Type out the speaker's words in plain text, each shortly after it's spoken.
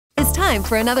time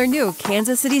for another new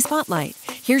Kansas City Spotlight.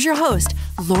 Here's your host,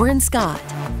 Lauren Scott.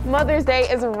 Mother's Day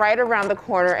is right around the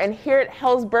corner, and here at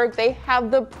Helzberg, they have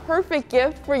the perfect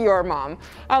gift for your mom.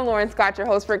 I'm Lauren Scott, your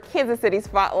host for Kansas City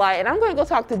Spotlight, and I'm going to go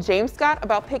talk to James Scott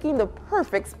about picking the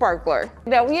perfect sparkler.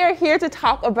 Now, we are here to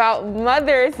talk about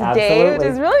Mother's Day, which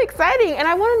is really exciting, and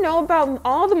I want to know about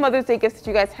all the Mother's Day gifts that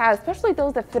you guys have, especially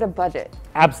those that fit a budget.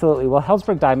 Absolutely. Well,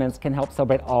 Helzberg Diamonds can help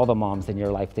celebrate all the moms in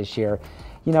your life this year.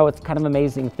 You know, it's kind of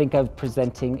amazing. Think of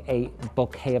presenting a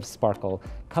bouquet of sparkle,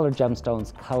 colored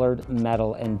gemstones, colored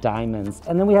metal, and diamonds.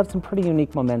 And then we have some pretty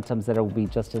unique momentums that will be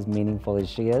just as meaningful as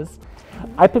she is.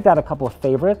 I picked out a couple of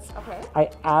favorites. Okay. I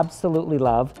absolutely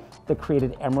love the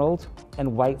created emerald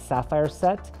and white sapphire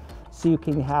set. So you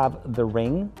can have the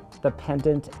ring, the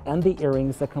pendant, and the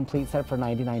earrings, the complete set for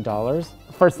 $99.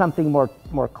 For something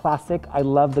more classic, I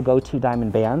love the go-to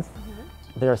diamond bands.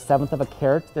 They're 1/7 of a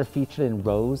carat. They're featured in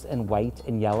rose and white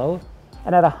and yellow.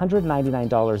 And at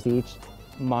 $199 each,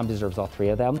 mom deserves all three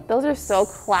of them. Those are so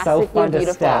classically beautiful.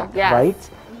 To stack, yes. Right?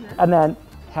 And then,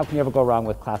 how can you ever go wrong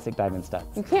with classic diamond studs?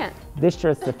 You can't. This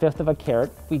year, it's the 1/5 of a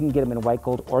carat. We can get them in white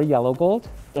gold or yellow gold.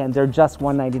 And they're just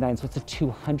 $199, so it's a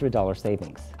 $200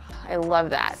 savings. I love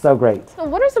that. So great. So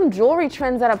what are some jewelry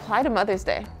trends that apply to Mother's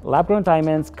Day? Lab-grown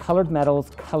diamonds, colored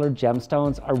metals, colored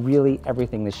gemstones are really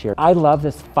everything this year. I love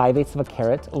this 5/8 of a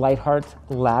carat Light Heart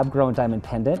lab-grown diamond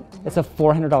pendant. It's a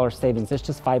 $400 savings. It's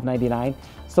just $599.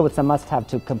 So it's a must-have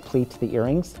to complete the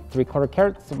earrings. 3/4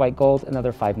 carats, white gold,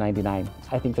 another $599.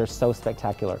 I think they're so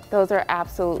spectacular. Those are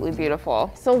absolutely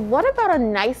beautiful. So what about a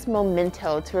nice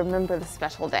memento to remember the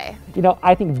special day? You know,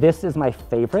 I think this is my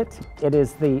favorite. It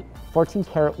is the 14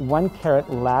 karat, 1 carat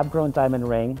lab-grown diamond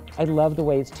ring. I love the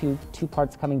way it's two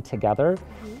parts coming together.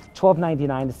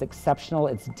 $12.99 is exceptional,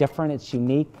 it's different, it's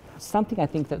unique. Something I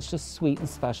think that's just sweet and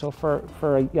special for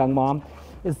a young mom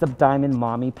is the diamond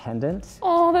mommy pendant.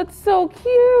 Oh, that's so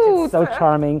cute. It's so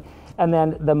charming. And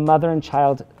then the mother and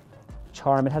child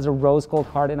charm, it has a rose gold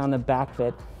heart, and on the back of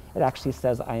it, it actually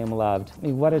says, I am loved. I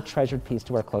mean, what a treasured piece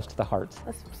to wear close to the heart.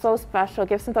 That's so special.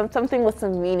 Give something with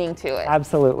some meaning to it.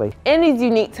 Absolutely. In these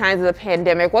unique times of the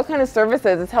pandemic, what kind of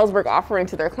services is Helzberg offering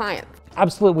to their clients?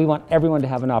 Absolutely. We want everyone to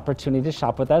have an opportunity to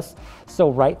shop with us. So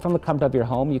right from the comfort of your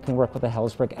home, you can work with a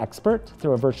Helzberg expert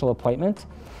through a virtual appointment.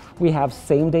 We have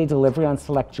same-day delivery on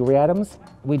select jewelry items.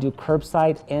 We do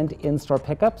curbside and in-store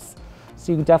pickups.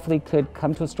 So you definitely could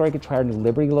come to a store, you could try our new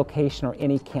Liberty location or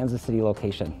any Kansas City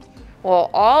location.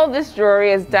 Well, all this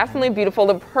jewelry is definitely beautiful.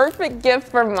 The perfect gift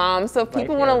for mom. So if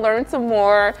people want to learn some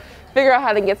more, figure out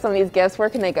how to get some of these gifts, where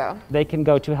can they go? They can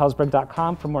go to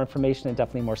helzberg.com for more information and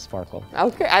definitely more sparkle.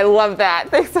 Okay, I love that.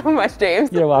 Thanks so much,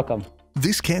 James. You're welcome.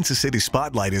 This Kansas City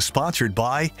Spotlight is sponsored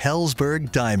by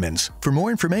Helzberg Diamonds. For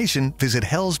more information, visit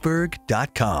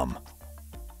helzberg.com.